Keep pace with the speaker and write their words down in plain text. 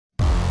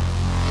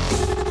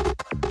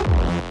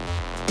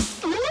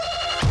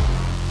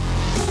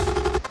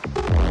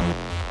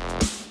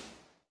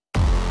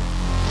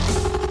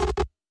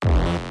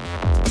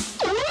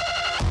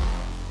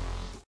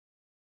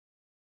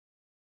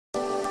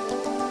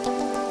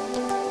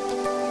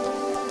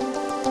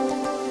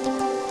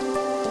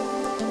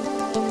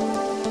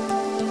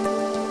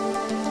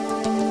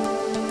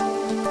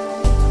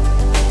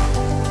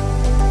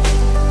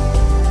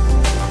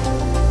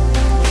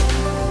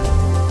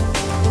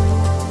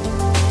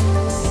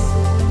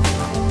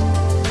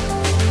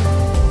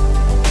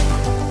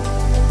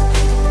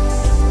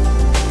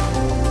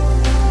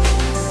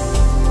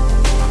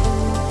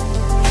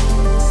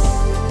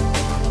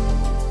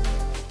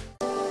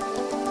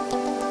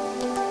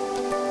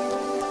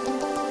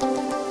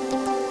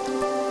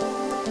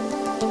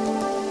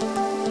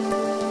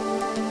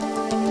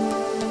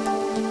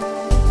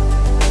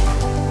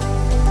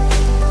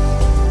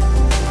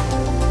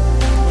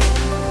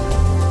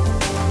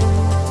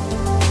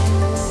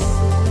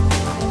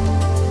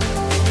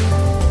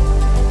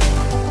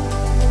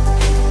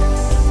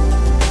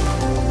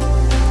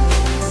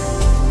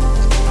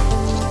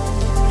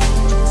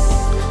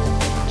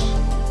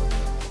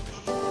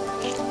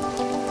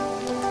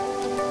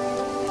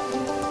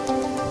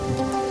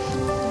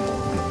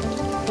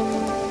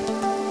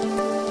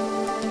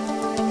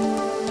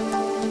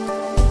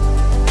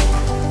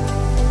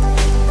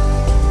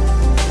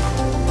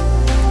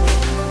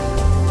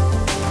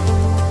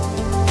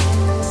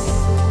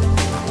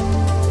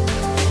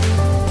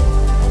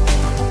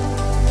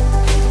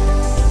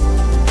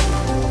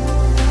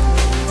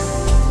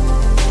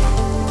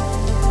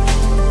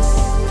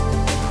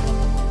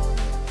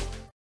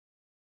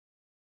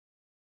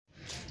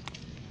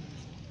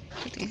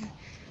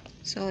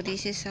So,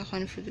 this is a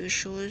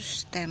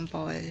Confucius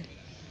Temple.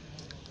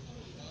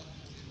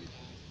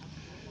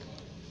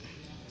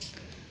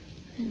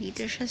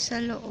 Dito siya sa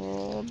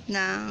loob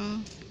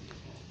ng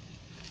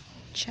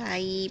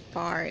Chiayi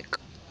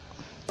Park.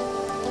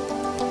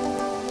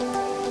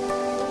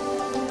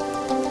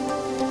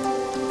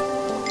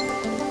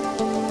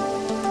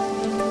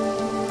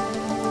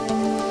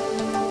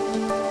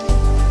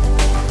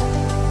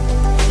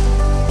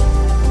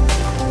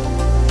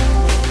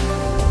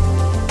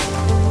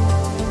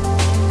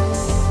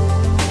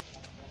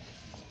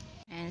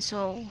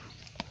 So,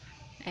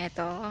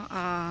 eto,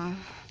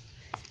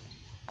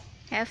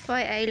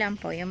 FYI lang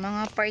po, yung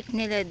mga park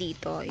nila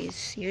dito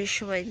is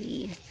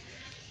usually,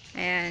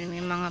 ayan,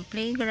 may mga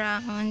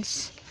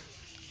playgrounds,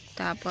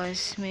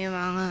 tapos may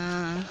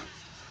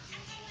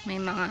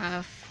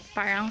mga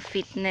parang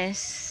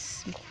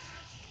fitness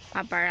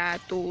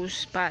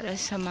apparatus para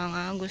sa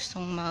mga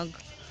gustong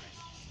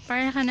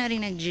para ka na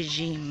rin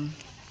nag-gym.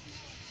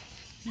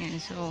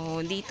 Ayan, so,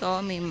 dito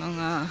may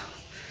mga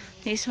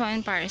this one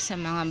para sa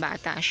mga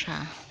bata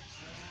siya.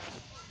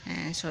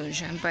 And so,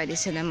 dyan pwede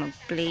sila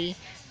mag-play.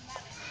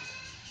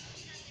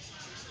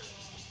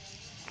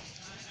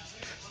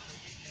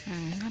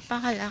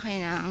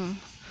 Napakalaki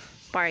ng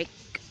park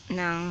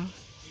ng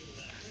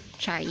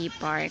Chiayi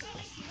Park.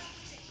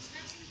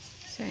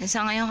 So,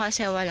 sa ngayon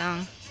kasi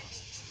walang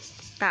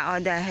tao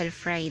dahil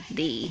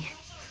Friday.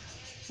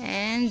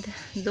 And,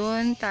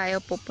 doon tayo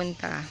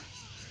pupunta.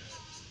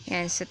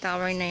 Yan, sa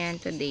tower na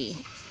yan today.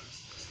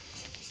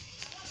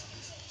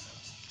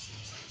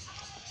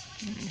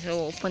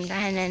 So,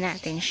 puntahan na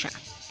natin siya.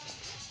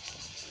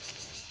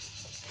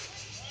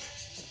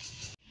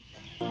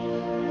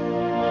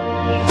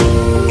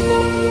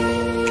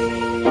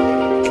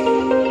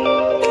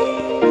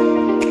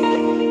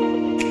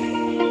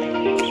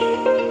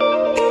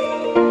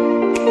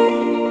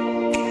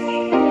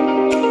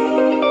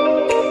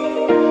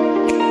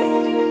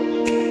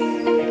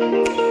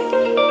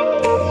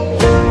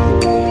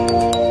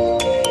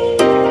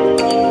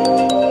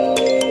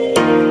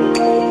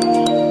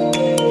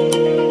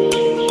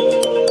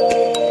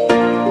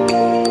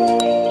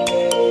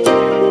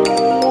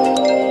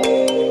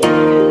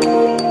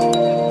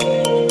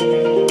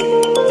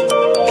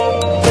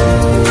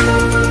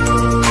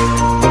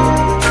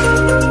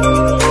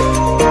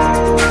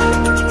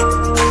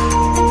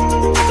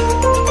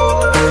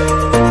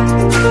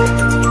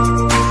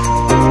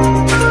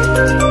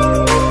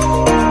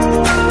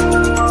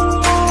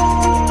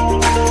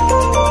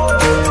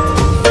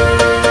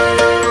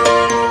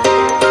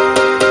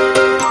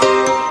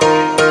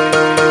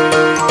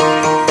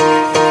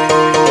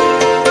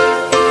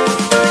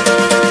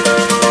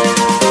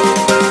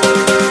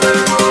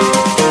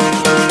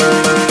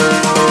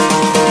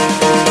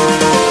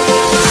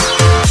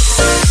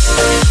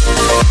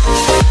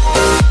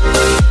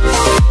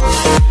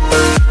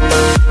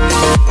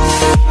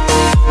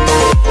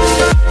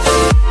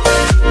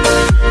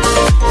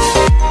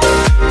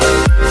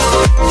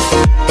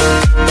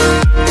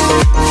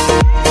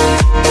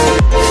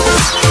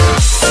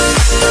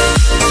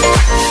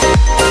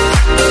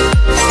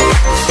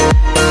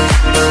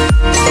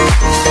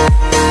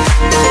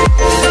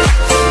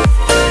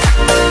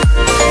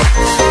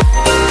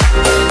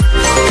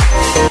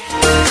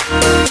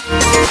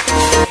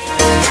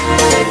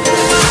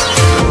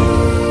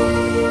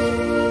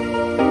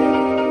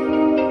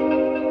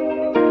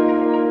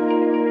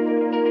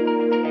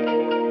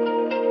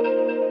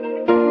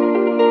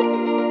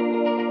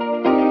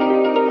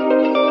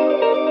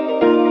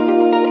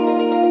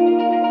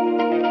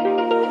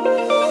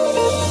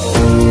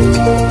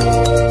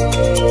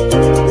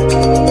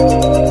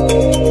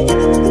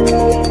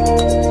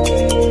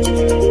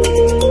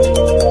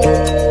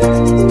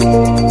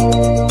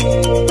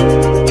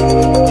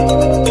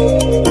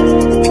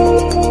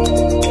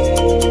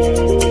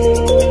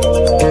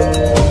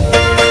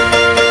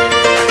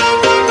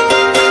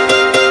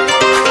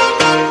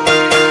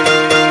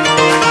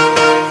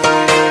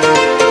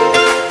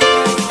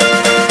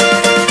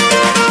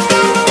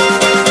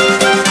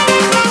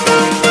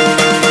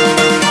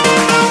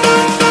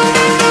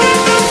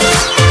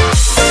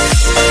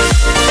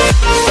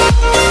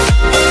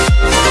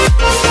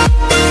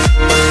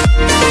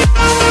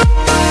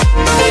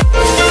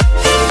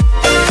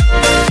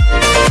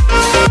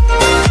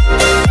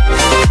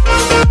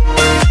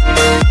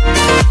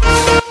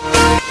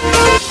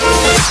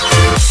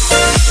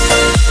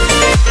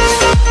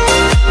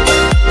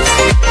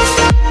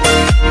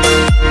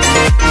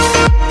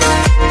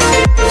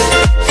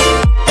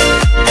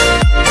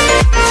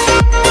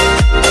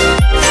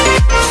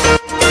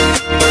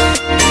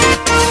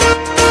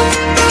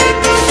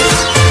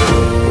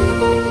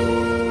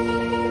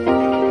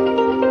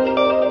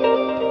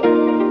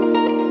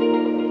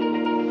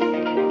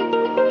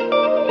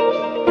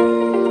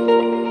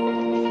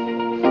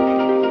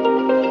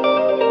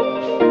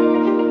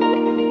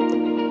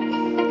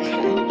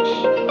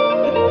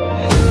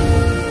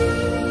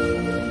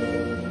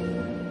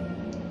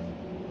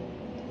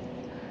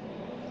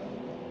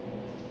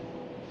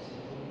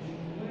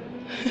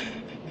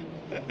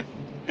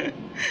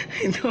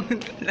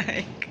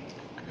 Like,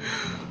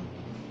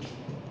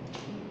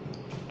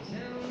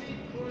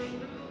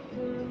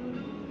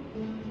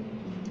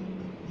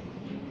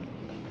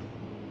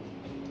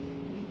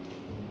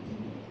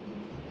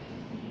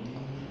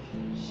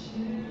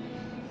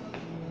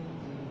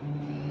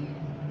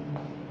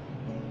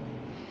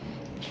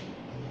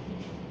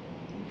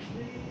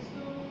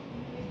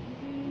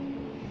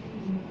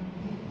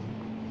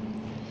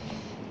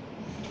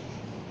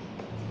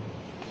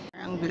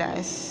 ang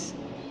glass.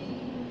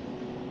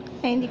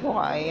 Ay, hindi ko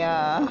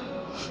kaya.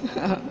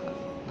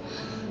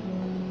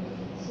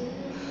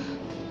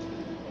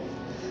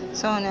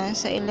 So,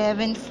 nasa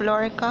 11th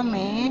floor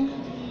kami.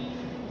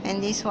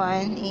 And this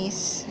one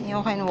is,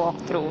 you can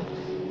walk through.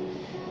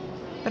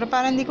 Pero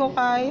parang hindi ko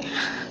kaya.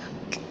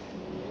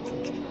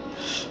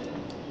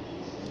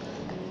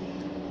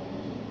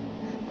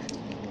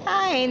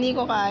 Ay, hindi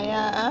ko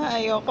kaya.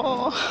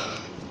 Ayoko.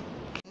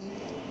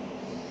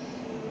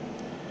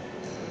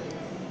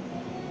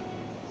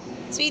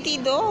 Sweetie,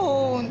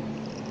 don't.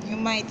 You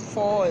might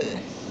fall.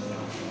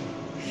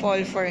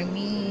 Fall for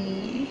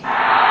me.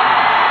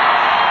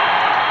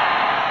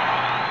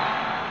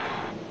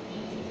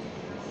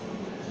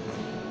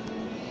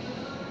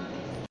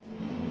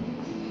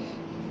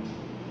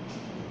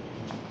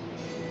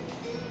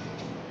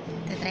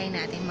 Tatry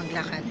natin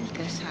maglakad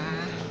dito sa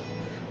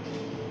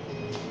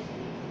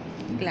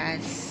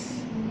glass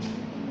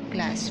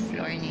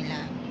floor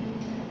nila.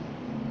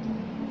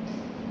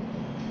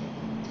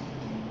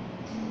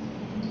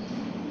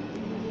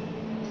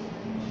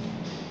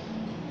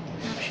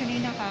 Actually,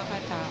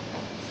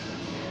 nakakatakot.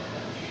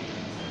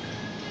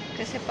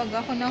 Kasi pag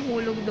ako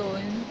nahulog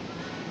doon,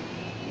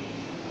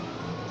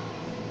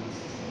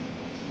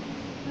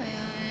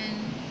 ayan,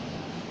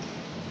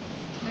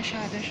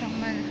 masyado siyang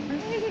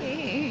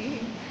malalim.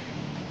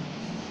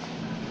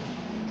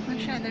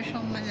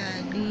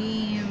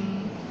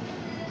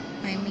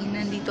 I mean,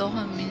 nandito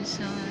kami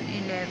sa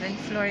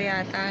 11th floor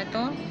yata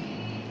to.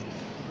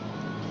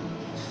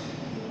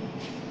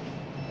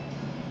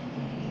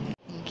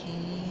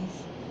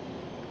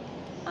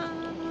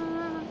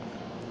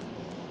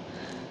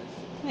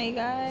 My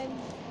God.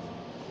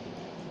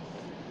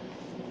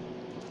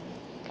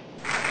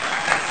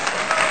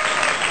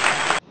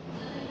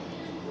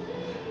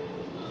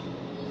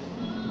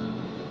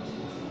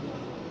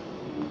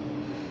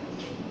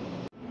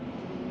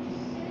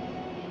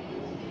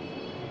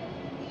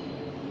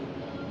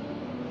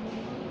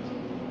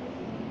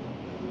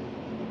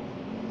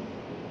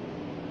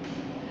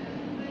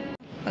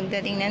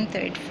 Pagdating ng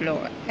 3rd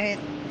floor,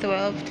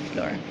 12th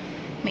floor,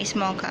 may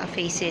small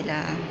cafe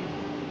sila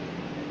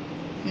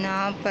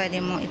na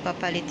pwede mong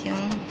ipapalit yung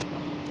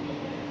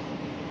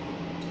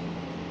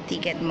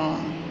ticket mo.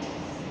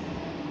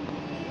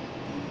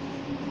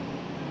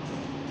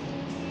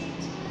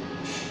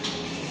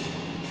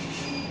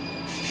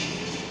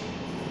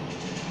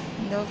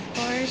 And of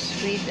course,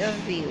 with a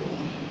view.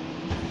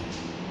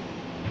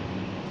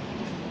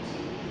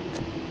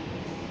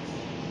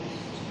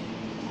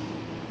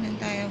 Saan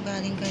tayo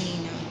galing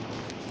kanina?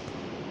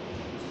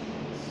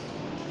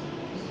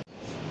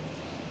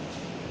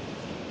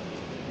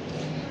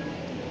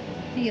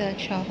有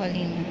巧克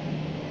力吗？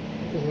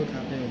不喝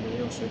咖啡，我们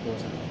用水果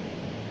茶。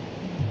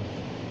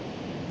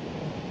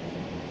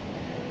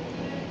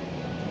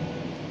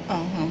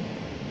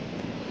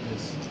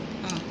Yes.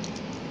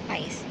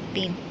 Ice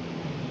beam.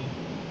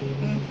 可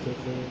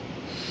可。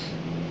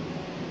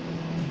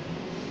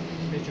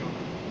杯酒。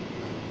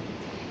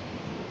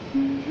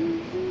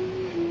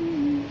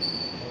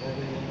我在这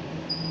边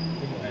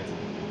苹果奶茶。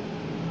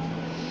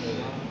有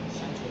吗？香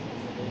醇红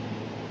色杯。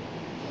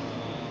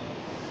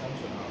香醇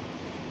啊。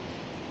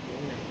有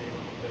2杯吗？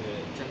对，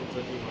这样这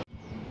地方。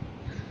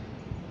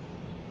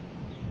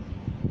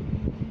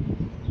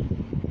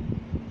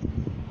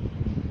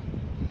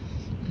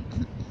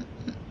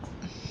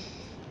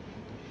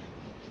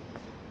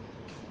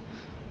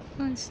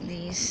What's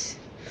this?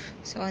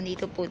 So,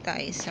 andito po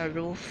tayo sa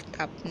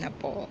rooftop na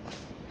po.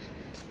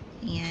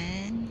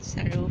 Yan,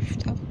 sa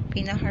rooftop.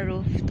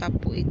 Pinaka-rooftop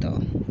po ito.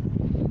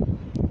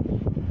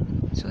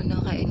 So,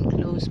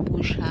 naka-enclose po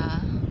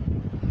siya.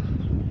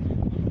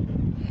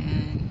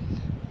 Yan.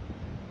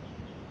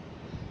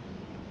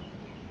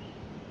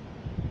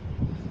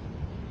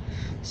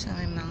 So,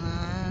 may mga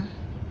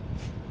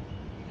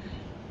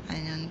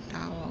anong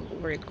tawag?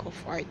 Work of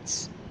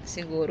arts.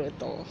 Siguro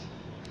to.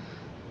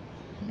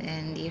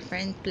 And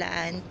different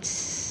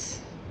plants.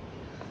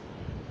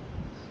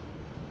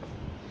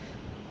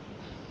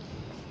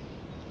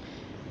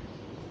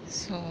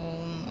 So,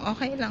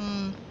 okay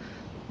lang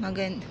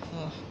maganda.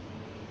 Oh.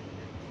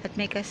 At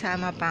may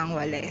kasama pang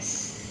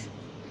walis.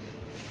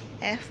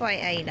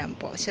 FYI lang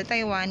po. Sa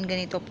Taiwan,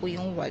 ganito po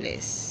yung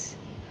walis.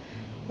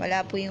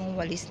 Wala po yung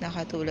walis na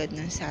katulad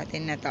ng sa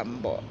atin na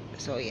tambo.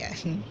 So,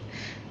 yan.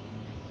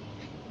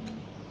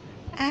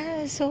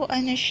 So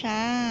ano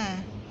siya?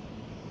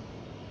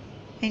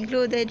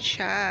 Included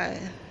siya.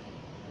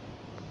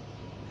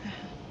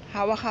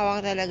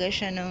 Hawak-hawak talaga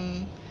siya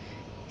ng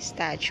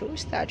statue.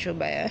 Statue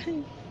ba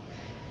yan?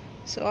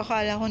 So,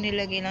 akala ko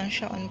nilagay lang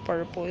siya on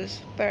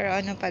purpose. Pero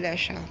ano pala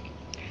siya?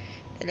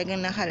 Talagang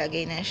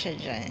nakalagay na siya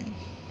dyan.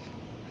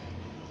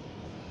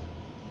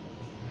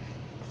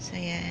 So,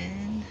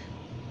 yan.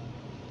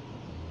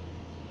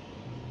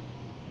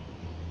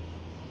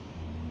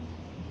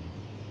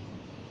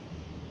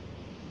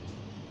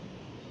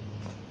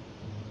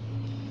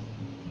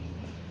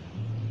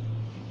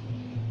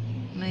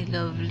 My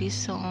lovely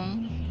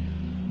song.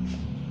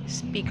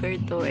 Speaker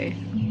to eh.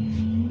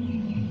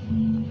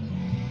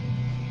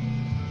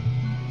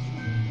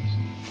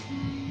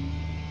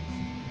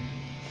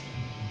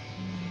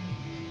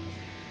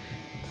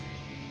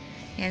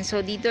 Yan,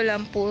 so dito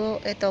lang po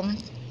itong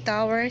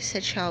tower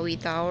sa Chiayi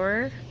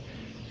Tower.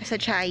 Sa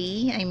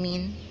Chiayi, I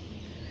mean.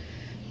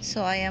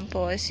 So, ayan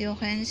po, as you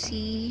can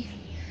see,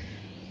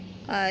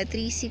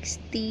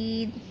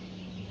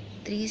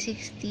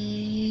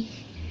 360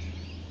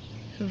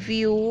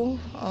 view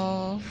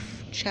of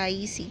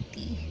Chiayi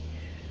City.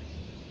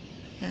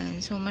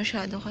 Yan, so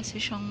masyado kasi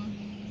siyang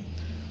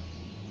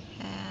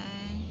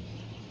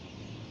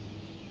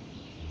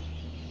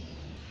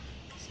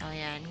so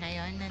yan,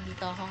 ngayon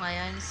nandito ako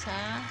ngayon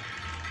sa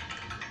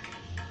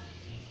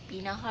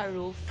pinaka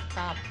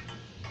rooftop.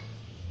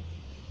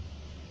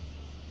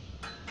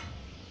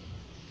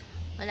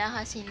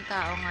 Wala kasing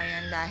tao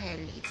ngayon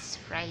dahil it's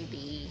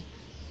Friday.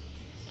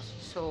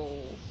 So,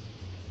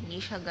 hindi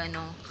siya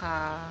ganun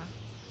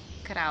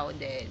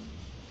ka-crowded.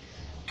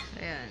 So,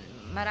 yun.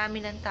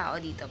 Marami lang tao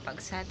dito pag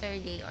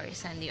Saturday or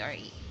Sunday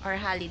or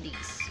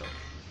holidays. So,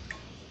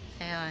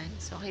 ayun.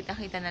 So,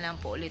 kita-kita na lang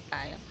po ulit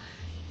tayo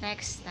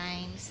next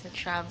time sa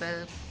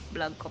travel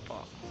vlog ko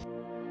po.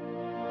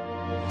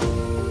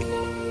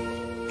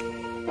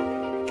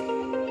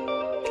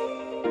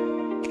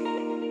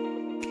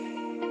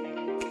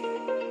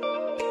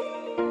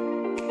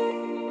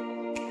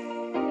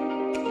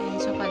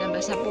 So,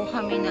 palabas na po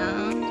kami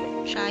ng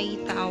Chiayi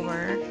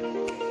Tower.